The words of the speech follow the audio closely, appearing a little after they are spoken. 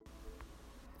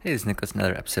Hey, this is Nicholas,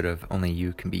 another episode of Only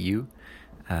You Can Be You.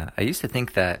 I used to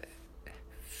think that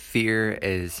fear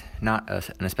is not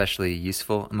an especially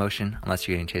useful emotion unless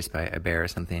you're getting chased by a bear or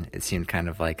something. It seemed kind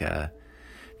of like a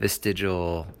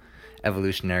vestigial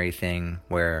evolutionary thing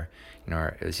where,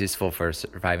 it was useful for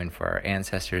surviving for our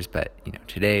ancestors, but,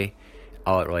 today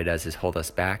all it really does is hold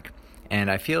us back. And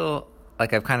I feel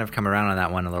like I've kind of come around on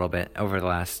that one a little bit over the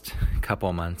last couple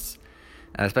of months.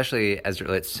 Especially as it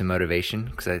relates to motivation,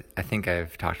 because I think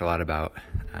I've talked a lot about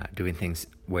doing things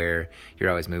where you're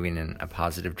always moving in a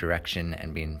positive direction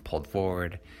and being pulled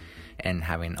forward and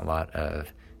having a lot of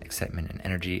excitement and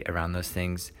energy around those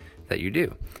things that you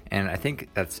do. And I think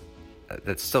that's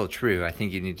still true. I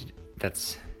think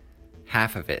that's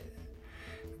half of it.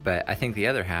 But I think the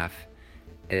other half,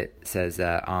 it says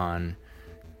that on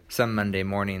some Monday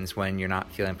mornings when you're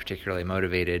not feeling particularly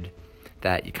motivated,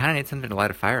 that you kind of need something to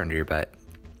light a fire under your butt.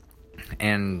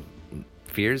 And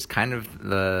fear is kind of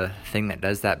the thing that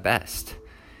does that best.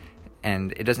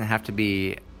 And it doesn't have to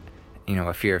be,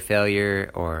 a fear of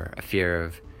failure or a fear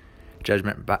of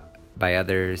judgment by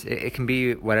others. It can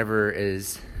be whatever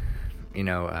is,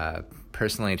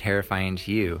 personally terrifying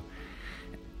to you.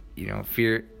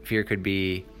 Fear could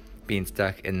be being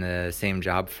stuck in the same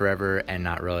job forever and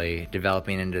not really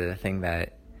developing into the thing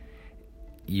that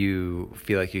you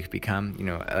feel like you could become,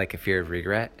 like a fear of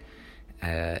regret.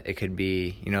 It could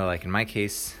be, like in my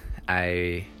case,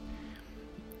 I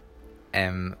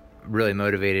am really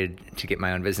motivated to get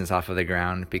my own business off of the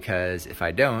ground, because if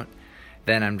I don't,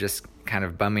 then I'm just kind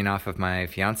of bumming off of my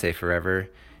fiance forever,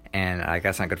 and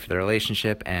that's not good for the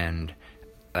relationship, and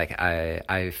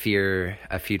I fear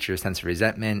a future sense of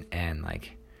resentment and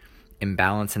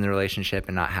imbalance in the relationship,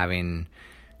 and not having,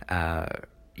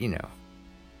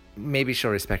 maybe she'll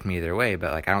respect me either way,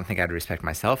 but I don't think I'd respect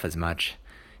myself as much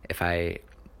if I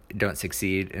don't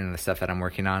succeed in the stuff that I'm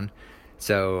working on.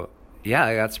 So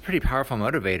yeah, that's a pretty powerful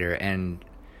motivator, and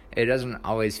it doesn't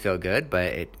always feel good, but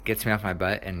it gets me off my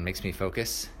butt and makes me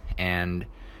focus. And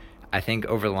I think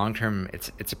over the long term,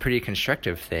 it's a pretty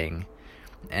constructive thing.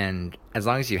 And as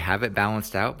long as you have it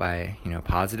balanced out by,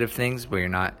 positive things where you're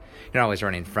not always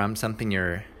running from something,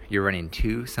 you're running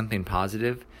to something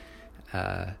positive,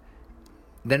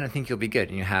 then I think you'll be good.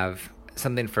 And you have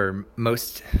something for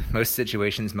most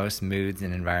situations, most moods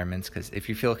and environments, because if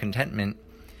you feel contentment,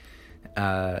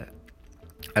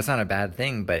 that's not a bad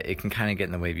thing, but it can kind of get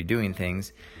in the way of you doing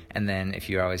things. And then if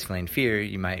you're always feeling fear,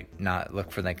 you might not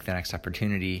look for the next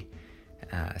opportunity.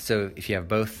 So if you have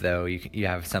both, though, you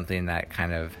have something that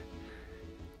kind of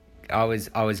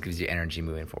always gives you energy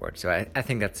moving forward. So I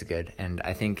think that's good. And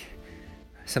I think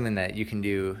something that you can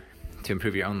do to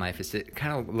improve your own life is to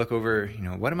kind of look over,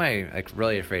 what am I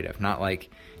really afraid of? Not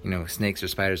snakes or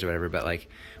spiders or whatever, but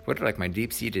what are my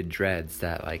deep-seated dreads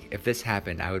that if this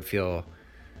happened, I would feel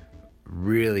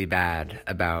really bad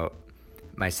about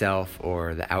myself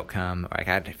or the outcome.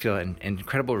 I'd feel an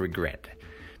incredible regret,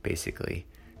 basically.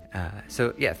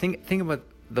 So yeah, think of what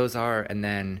those are, and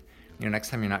then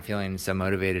next time you're not feeling so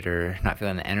motivated or not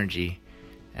feeling the energy,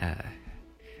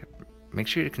 make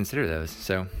sure to consider those.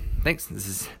 So thanks. This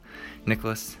is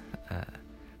Nicholas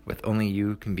with Only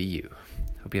You Can Be You.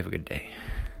 Hope you have a good day.